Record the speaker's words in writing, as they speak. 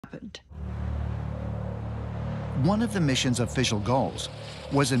happened. One of the mission's official goals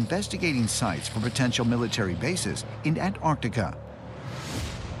was investigating sites for potential military bases in Antarctica.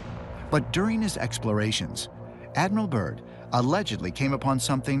 But during his explorations, Admiral Byrd allegedly came upon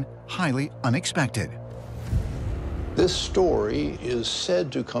something highly unexpected. This story is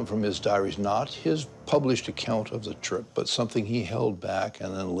said to come from his diaries, not his published account of the trip, but something he held back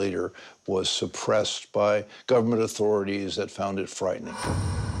and then later was suppressed by government authorities that found it frightening.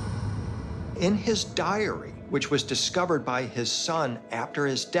 In his diary, which was discovered by his son after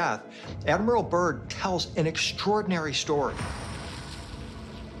his death, Admiral Byrd tells an extraordinary story.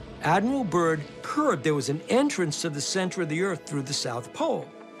 Admiral Byrd heard there was an entrance to the center of the Earth through the South Pole.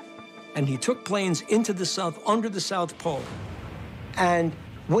 And he took planes into the South, under the South Pole. And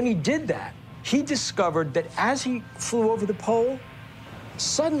when he did that, he discovered that as he flew over the pole,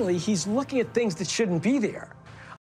 suddenly he's looking at things that shouldn't be there.